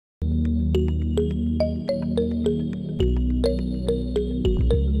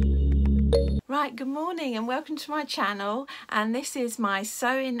good morning and welcome to my channel, and this is my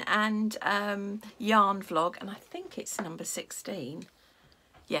sewing and yarn vlog, and I think it's number 16.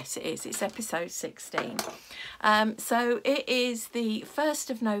 Yes, it is. It's episode 16. So it is the 1st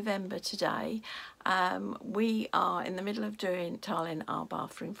of November today. We are in the middle of tiling our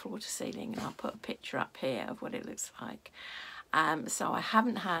bathroom floor to ceiling, and I'll put a picture up here of what it looks like. So I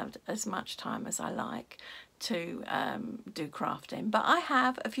haven't had as much time as I like to do crafting, but I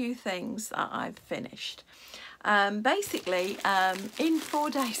have a few things that I've finished. Basically, in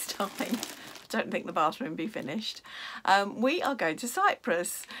 4 days time, I don't think the bathroom will be finished. We are going to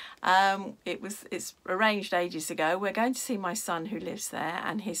Cyprus. It's arranged ages ago. We're going to see my son who lives there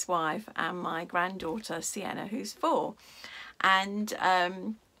and his wife and my granddaughter Sienna, who's 4. And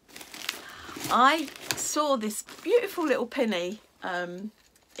I saw this beautiful little pinny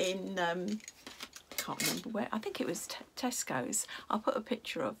in I can't remember where, I think it was Tesco's. I'll put a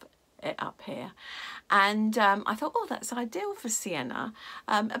picture of it up here. And I thought, oh, that's ideal for Sienna.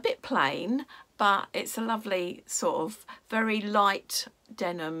 A bit plain, but it's a lovely sort of very light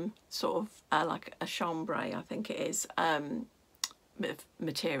denim, sort of like a chambray, I think it is,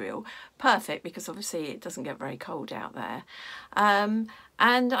 material. Perfect, because obviously it doesn't get very cold out there.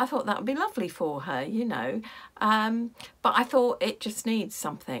 And I thought that would be lovely for her, you know. But I thought it just needs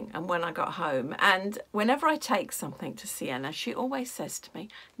something. And when I got home, and whenever I take something to Sienna, she always says to me,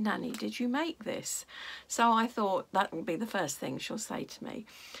 "Nanny, did you make this?" So I thought that would be the first thing she'll say to me.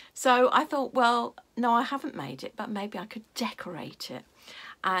 So I thought, well, no, I haven't made it, but maybe I could decorate it.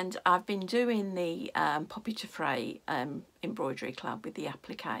 And I've been doing the Poppy to Fray embroidery club with the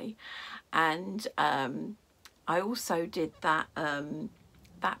applique, and I also did that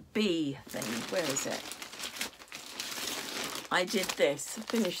that bee thing. Where is it? I did this,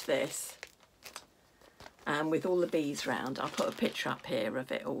 finished this, with all the bees round. I'll put a picture up here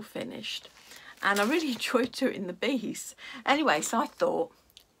of it all finished, and I really enjoyed doing the bees. Anyway, so I thought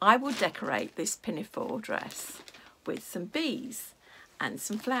I will decorate this pinafore dress with some bees and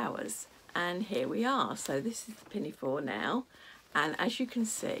some flowers, and here we are. So this is the pinafore now, and as you can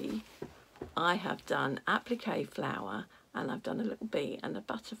see, I have done applique flower, and I've done a little bee and a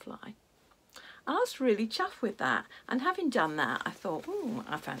butterfly. I was really chuffed with that, and having done that, I thought, oh,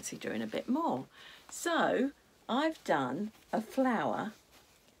 I fancy doing a bit more. So I've done a flower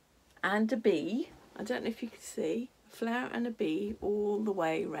and a bee. I don't know if you can see, a flower and a bee all the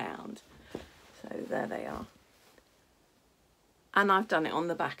way round. So there they are. And I've done it on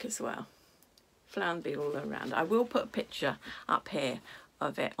the back as well. Flower and bee all around. I will put a picture up here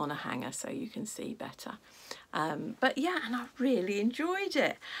of it on a hanger so you can see better. But yeah, and I really enjoyed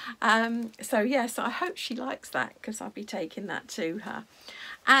it. So yes, I hope she likes that, because I'll be taking that to her.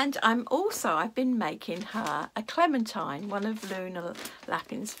 And I've been making her a clementine, one of Luna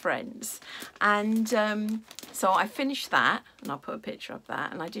Lapin's friends. And so I finished that, and I'll put a picture of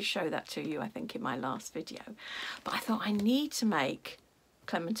that, and I did show that to you, I think, in my last video. But I thought I need to make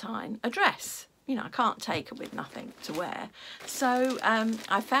Clementine a dress. You know, I can't take her with nothing to wear. So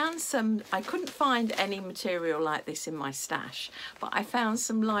I found some, I couldn't find any material like this in my stash, but I found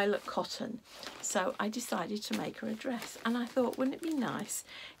some lilac cotton. So I decided to make her a dress, and I thought, wouldn't it be nice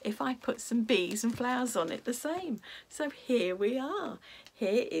if I put some bees and flowers on it the same? So here we are.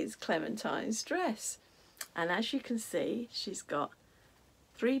 Here is Clementine's dress. And as you can see, she's got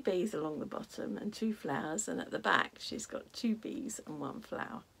 3 bees along the bottom and 2 flowers, and at the back she's got 2 bees and 1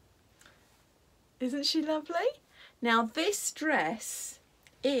 flower. Isn't she lovely? Now this dress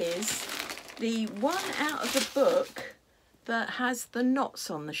is the one out of the book that has the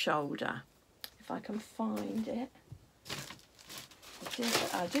knots on the shoulder. If I can find it.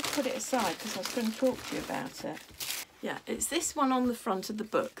 I did put it aside because I was going to talk to you about it. Yeah, it's this one on the front of the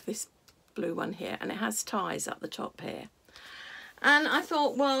book, this blue one here, and it has ties up the top here. And I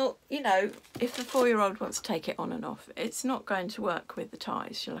thought, well, you know, if the 4-year-old wants to take it on and off, it's not going to work with the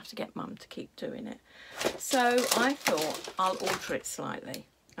ties. She'll have to get Mum to keep doing it. So I thought I'll alter it slightly,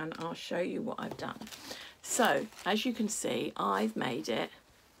 and I'll show you what I've done. So, as you can see, I've made it.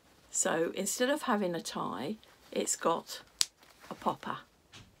 So instead of having a tie, it's got a popper.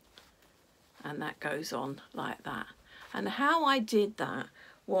 And that goes on like that. And how I did that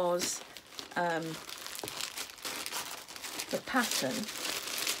was the pattern,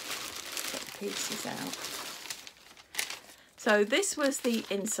 get the pieces out. So this was the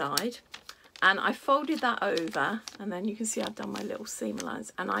inside, and I folded that over, and then you can see I've done my little seam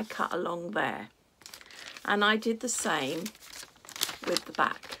lines, and I cut along there. And I did the same with the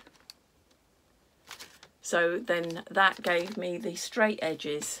back. So then that gave me the straight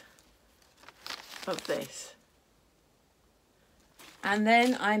edges of this. And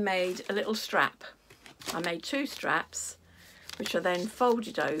then I made a little strap. I made 2 straps, which are then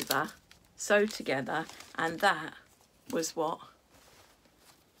folded over, sewed together, and that was what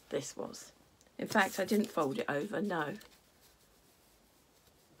this was. In fact, I didn't fold it over, no.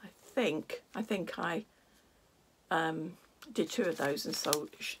 I think I did 2 of those and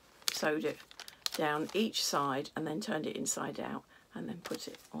sewed it down each side and then turned it inside out and then put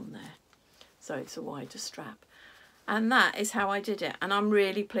it on there. So it's a wider strap. And that is how I did it. And I'm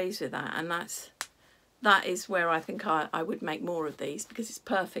really pleased with that. And that is where I think I would make more of these, because it's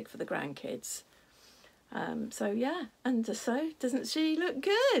perfect for the grandkids. So yeah, and so doesn't she look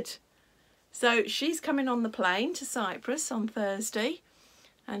good? So she's coming on the plane to Cyprus on Thursday,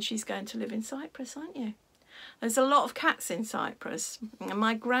 and she's going to live in Cyprus, aren't you? There's a lot of cats in Cyprus, and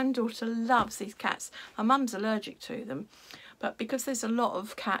my granddaughter loves these cats. Her mum's allergic to them, but because there's a lot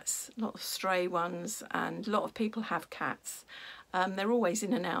of cats, a lot of stray ones, and a lot of people have cats, they're always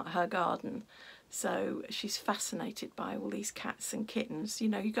in and out her garden. So she's fascinated by all these cats and kittens. You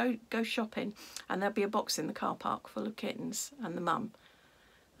know, you go shopping and there'll be a box in the car park full of kittens and the mum.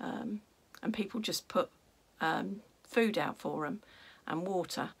 And people just put food out for them and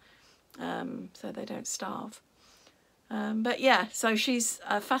water so they don't starve. But yeah, so she's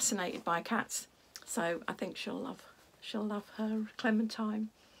fascinated by cats. So I think she'll love her Clementine.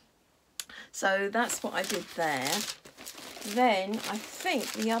 So that's what I did there. Then I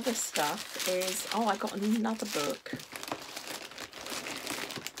think the other stuff is, oh, I got another book.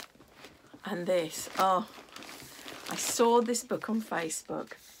 And this, oh, I saw this book on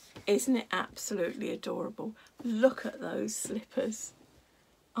Facebook. Isn't it absolutely adorable? Look at those slippers.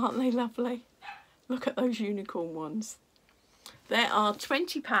 Aren't they lovely? Look at those unicorn ones. There are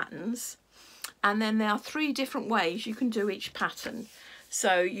 20 patterns, and then there are 3 different ways you can do each pattern.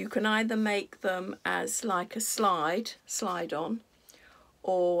 So you can either make them as like a slide on,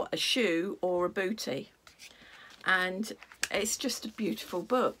 or a shoe, or a bootie. And it's just a beautiful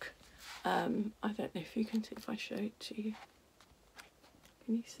book. I don't know if you can see, if I show it to you.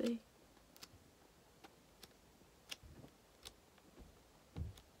 Can you see?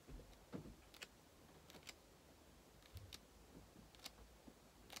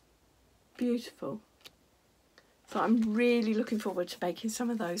 Beautiful. So I'm really looking forward to making some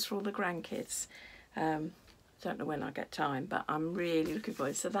of those for all the grandkids. Don't know when I get time, but I'm really looking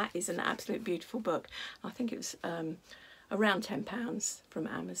forward. So that is an absolute beautiful book. I think it was around £10 from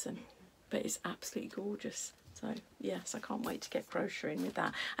Amazon, but it's absolutely gorgeous. So yes, I can't wait to get crocheting with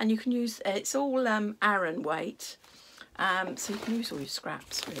that. And you can use, it's all Aran weight, so you can use all your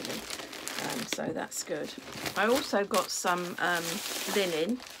scraps really. So that's good. I also got some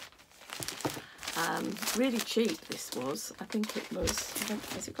linen. Really cheap this was. I think it was,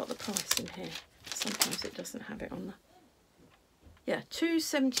 has it got the price in here? Sometimes it doesn't have it on the, yeah,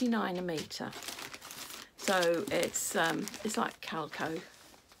 £2.79 a metre. So it's like calico.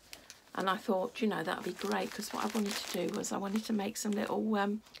 And I thought, you know, that would be great, because what I wanted to do was I wanted to make some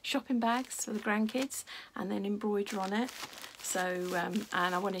little shopping bags for the grandkids and then embroider on it. So,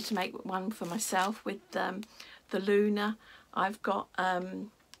 and I wanted to make one for myself with the Luna. I've got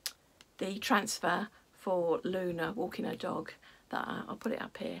the transfer for Luna walking her dog that I'll put it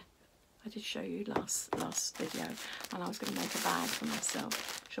up here. I did show you last video, and I was going to make a bag for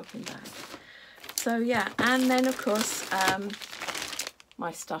myself, shopping bag. So yeah, and then of course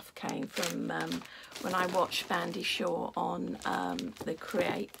my stuff came from when I watched Mandy Shaw on the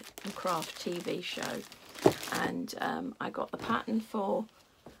Create and Craft TV show, and I got the pattern for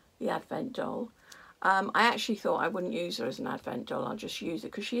the Advent doll. I actually thought I wouldn't use her as an Advent doll, I'll just use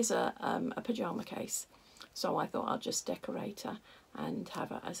it because she is a pyjama case. So I thought I'll just decorate her and have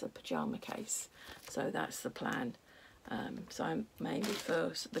her as a pyjama case. So that's the plan. So I'm mainly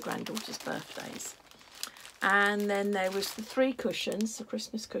for the granddaughter's birthdays. And then there was the 3 cushions, the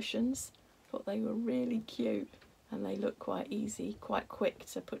Christmas cushions. Thought they were really cute, and they look quite easy, quite quick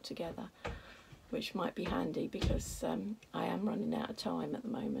to put together, which might be handy because I am running out of time at the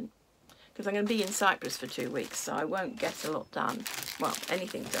moment. Because I'm going to be in Cyprus for 2 weeks, so I won't get a lot done. Well,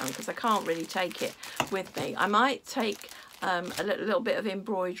 anything done, because I can't really take it with me. I might take a little bit of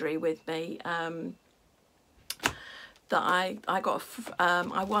embroidery with me. That I got,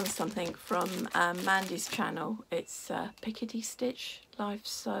 I won something from Mandy's channel. It's Pickety Stitch, Life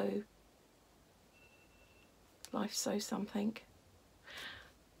Sew something.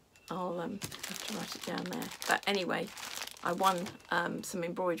 I'll have to write it down there. But anyway, I won some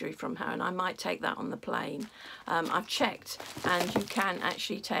embroidery from her, and I might take that on the plane. I've checked, and you can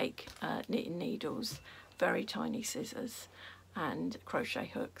actually take knitting needles, very tiny scissors, and crochet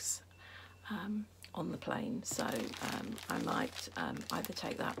hooks. on the plane, so I might either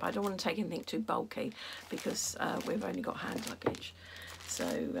take that, but I don't want to take anything too bulky because we've only got hand luggage.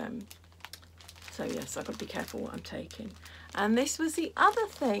 So so yes, I've got to be careful what I'm taking. And this was the other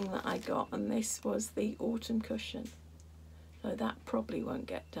thing that I got, and this was the autumn cushion. So that probably won't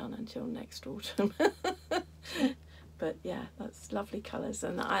get done until next autumn. But yeah, that's lovely colours,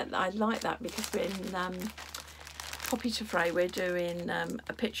 and I like that because we're in Hobby to Fray, we're doing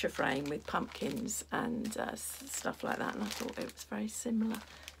a picture frame with pumpkins and stuff like that, and I thought it was very similar.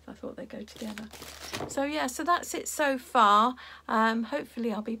 I thought they'd go together. So yeah, so that's it so far.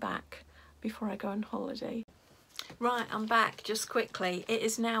 Hopefully I'll be back before I go on holiday. Right, I'm back just quickly. It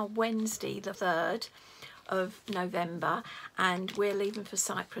is now Wednesday the 3rd of November, and we're leaving for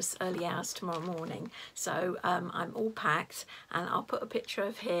Cyprus early hours tomorrow morning. So I'm all packed, and I'll put a picture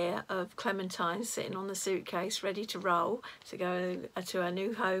of here of Clementine sitting on the suitcase ready to roll to go to our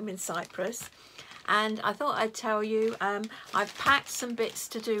new home in Cyprus. And I thought I'd tell you, I've packed some bits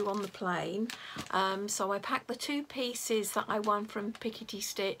to do on the plane. So I packed the 2 pieces that I won from Pickety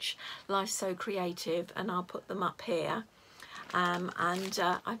Stitch, Life's So Creative, and I'll put them up here. And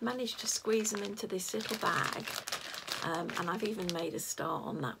I've managed to squeeze them into this little bag, and I've even made a star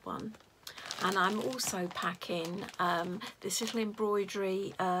on that one. And I'm also packing this little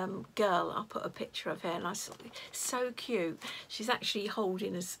embroidery girl. I'll put a picture of her, and I saw it so cute. She's actually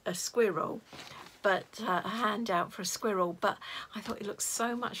holding a squirrel, but a hand out for a squirrel, but I thought it looks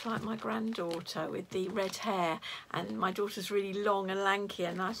so much like my granddaughter with the red hair, and my daughter's really long and lanky,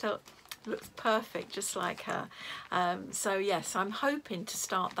 and I thought it looks perfect just like her. So yes, I'm hoping to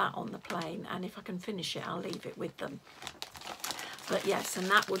start that on the plane, and if I can finish it I'll leave it with them. But yes, and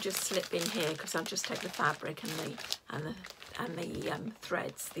that will just slip in here because I'll just take the fabric and the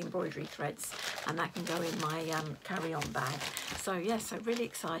threads, the embroidery threads, and that can go in my carry-on bag. So yes, so really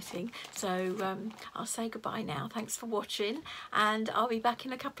exciting. So I'll say goodbye now. Thanks for watching, and I'll be back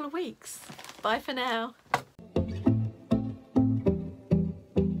in a couple of weeks. Bye for now.